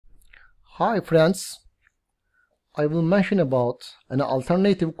Hi friends, I will mention about an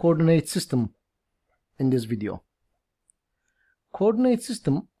alternative coordinate system in this video. Coordinate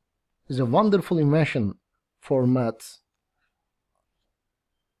system is a wonderful invention for math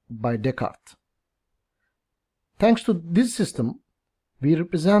by Descartes. Thanks to this system, we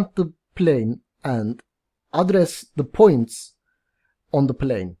represent the plane and address the points on the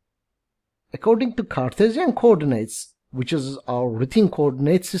plane. According to Cartesian coordinates, which is our written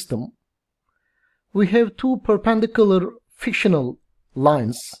coordinate system, we have two perpendicular fictional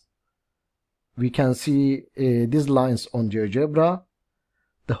lines. We can see these lines on GeoGebra.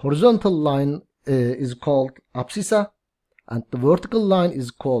 The horizontal line is called abscissa and the vertical line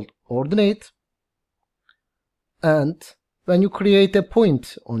is called ordinate. And when you create a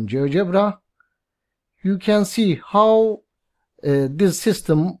point on GeoGebra, you can see how this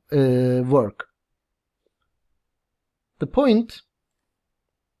system works. The point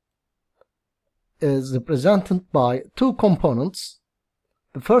is represented by two components.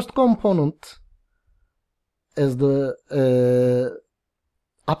 The first component is the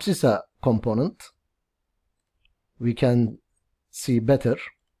abscissa component. We can see better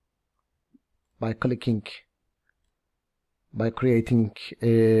by creating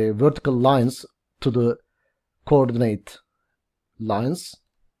vertical lines to the coordinate lines.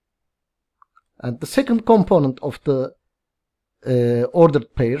 And the second component of the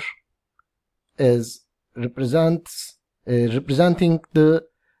ordered pair is representing the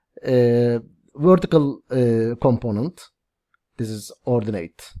vertical component. This is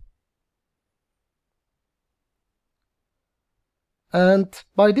ordinate. And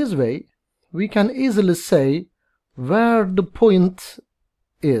by this way, we can easily say where the point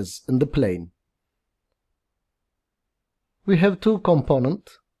is in the plane. We have two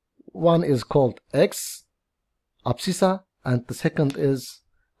components. One is called x, abscissa, and the second is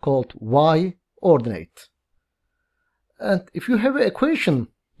called y, ordinate. And if you have an equation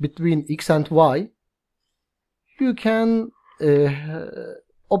between x and y, you can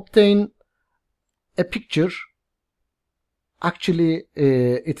obtain a picture. Actually,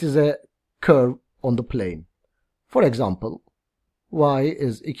 it is a curve on the plane. For example, y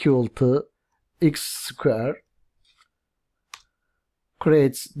is equal to x square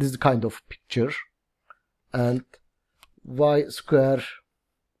creates this kind of picture, and y square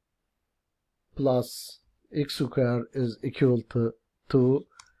plus x square is equal to 2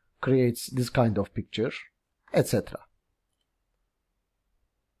 creates this kind of picture, etc.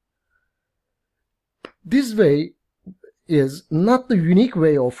 This way is not the unique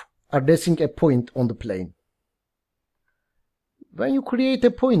way of addressing a point on the plane. When you create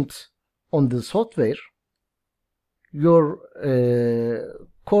a point on the software, your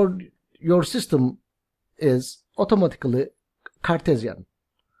system is automatically Cartesian.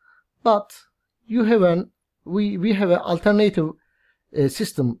 But you have we have an alternative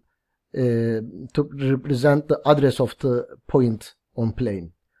system to represent the address of the point on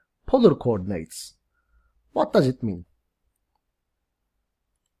plane. Polar coordinates. What does it mean?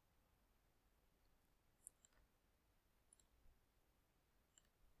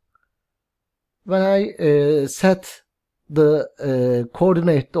 When I set the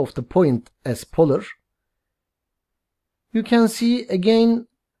coordinate of the point as polar, you can see again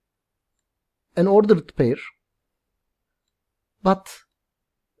an ordered pair, but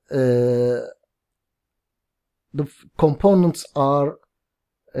the components are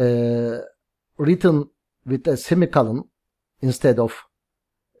written with a semicolon instead of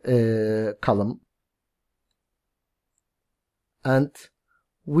column, and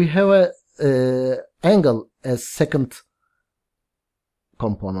we have a angle as second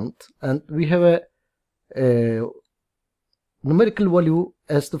component, and we have a numerical value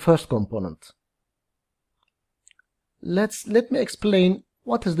as the first component. Let me explain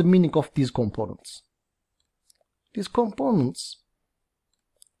what is the meaning of these components. These components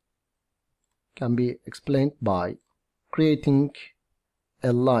can be explained by creating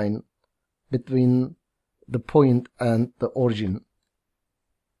a line between the point and the origin,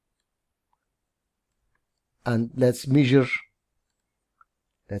 and let's measure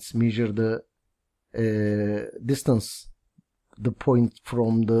the distance, the point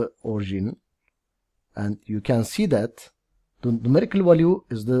from the origin, and you can see that the numerical value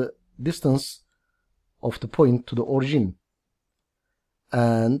is the distance of the point to the origin.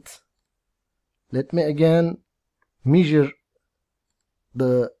 And let me again measure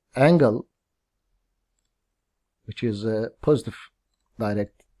the angle, which is a positive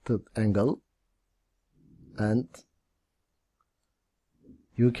directed angle, and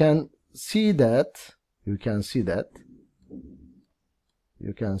you can see that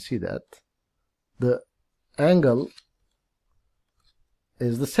the angle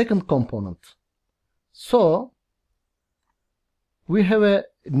is the second component. So we have a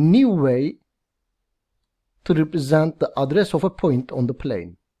new way to represent the address of a point on the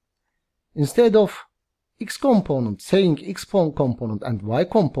plane. Instead of x component, saying x component and y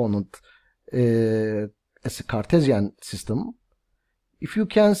component as a Cartesian system, if you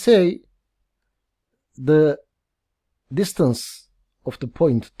can say the distance of the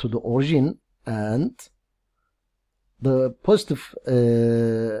point to the origin and the positive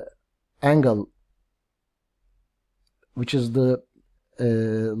angle, which is the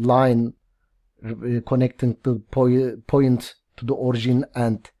line connecting the point to the origin,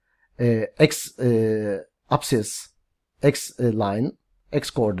 and x axis, x line, x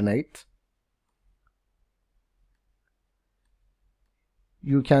coordinate,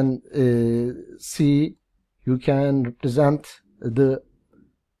 you can see, you can represent the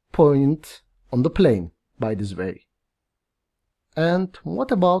point on the plane by this way. And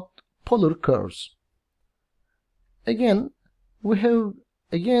what about polar curves? Again, we have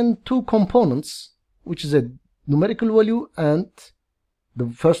two components, which is a numerical value, and the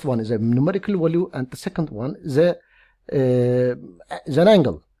first one is a numerical value and the second one is an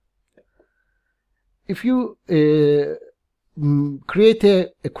angle. If you create an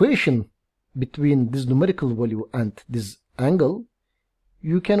equation between this numerical value and this angle,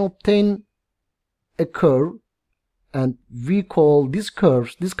 you can obtain a curve, and we call these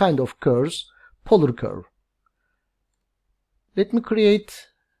curves, this kind of curves, polar curve. Let me create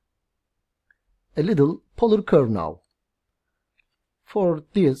a little polar curve now. For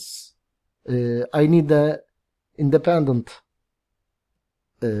this, I need an independent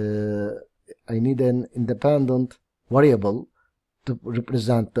variable to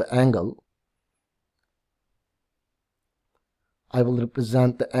represent the angle. I will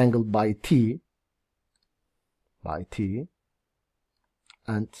represent the angle by t,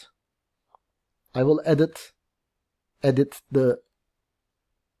 and I will edit the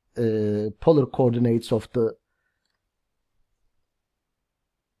polar coordinates of the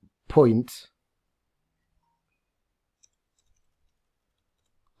point.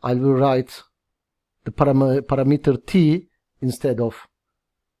 I will write the parameter t instead of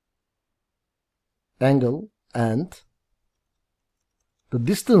angle, and the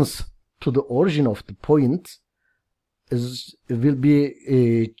distance to the origin of the point will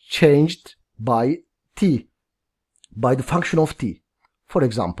be changed by t, by the function of t. For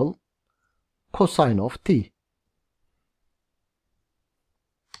example, cosine of t.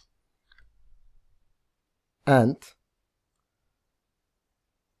 And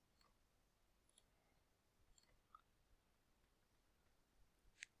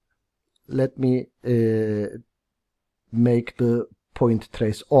let me make the point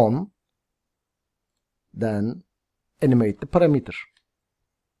trace on, then animate the parameter.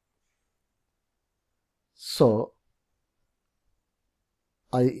 So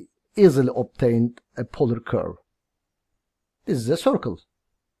I easily obtained a polar curve. This is a circle.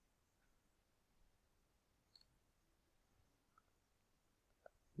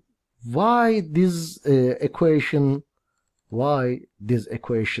 Why this equation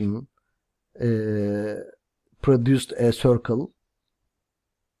produced a circle?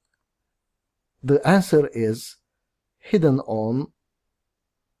 The answer is hidden on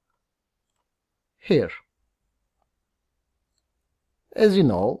here. As you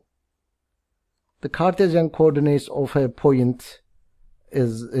know, the Cartesian coordinates of a point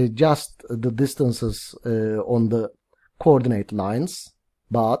is just the distances on the coordinate lines,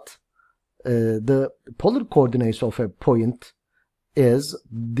 but the polar coordinates of a point is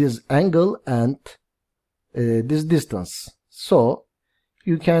this angle and this distance. So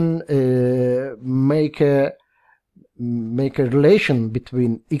you can make a relation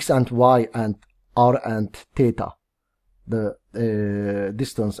between x and y and r and theta, the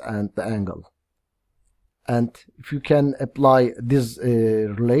distance and the angle. And if you can apply this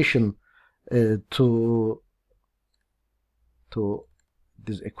relation to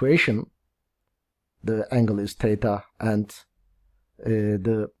this equation, the angle is theta and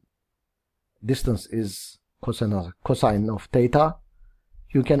the distance is cosine of theta,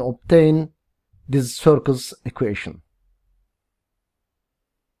 you can obtain this circle's equation.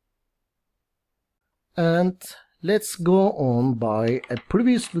 And let's go on by a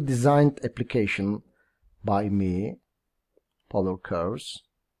previously designed application by me, polar curves.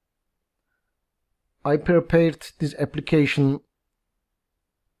 I prepared this application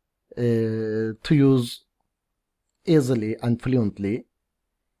to use easily and fluently.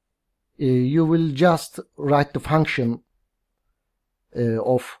 You will just write the function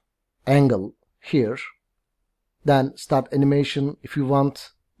of angle here, then start animation. If you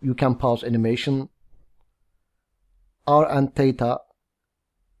want, you can pause animation, R and theta,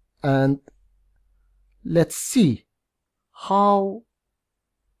 and let's see how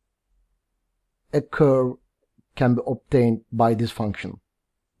a curve can be obtained by this function,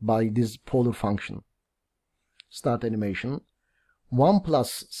 by this polar function. Start animation. 1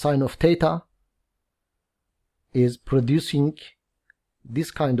 plus sine of theta is producing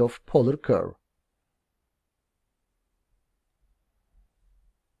this kind of polar curve.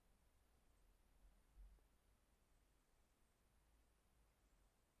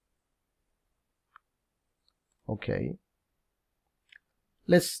 Okay,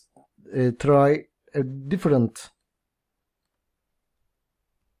 let's try a different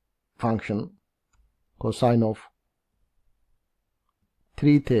function, cosine of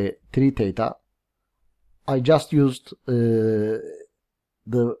 3 theta. I just used the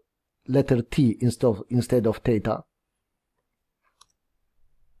letter t instead of theta.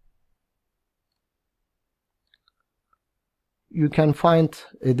 You can find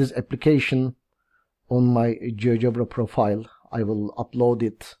this application on my GeoGebra profile. I will upload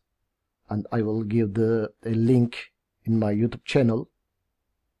it and I will give a link in my YouTube channel.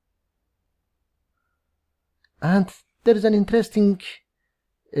 And there is an interesting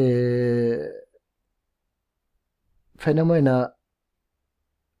phenomena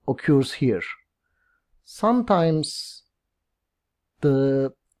occurs here. Sometimes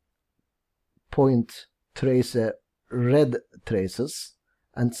the point trace red traces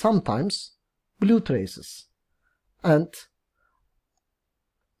and sometimes blue traces, and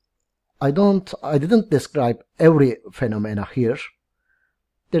I didn't describe every phenomena here.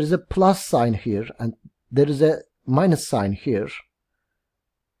 There is a plus sign here and there is a minus sign here,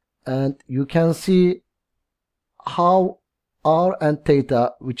 and you can see how R and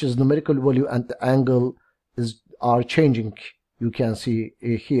theta, which is numerical value, and the angle are changing. You can see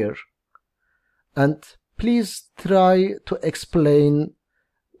here, and please try to explain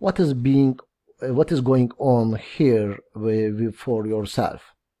what is going on here for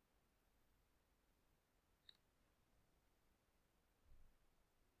yourself.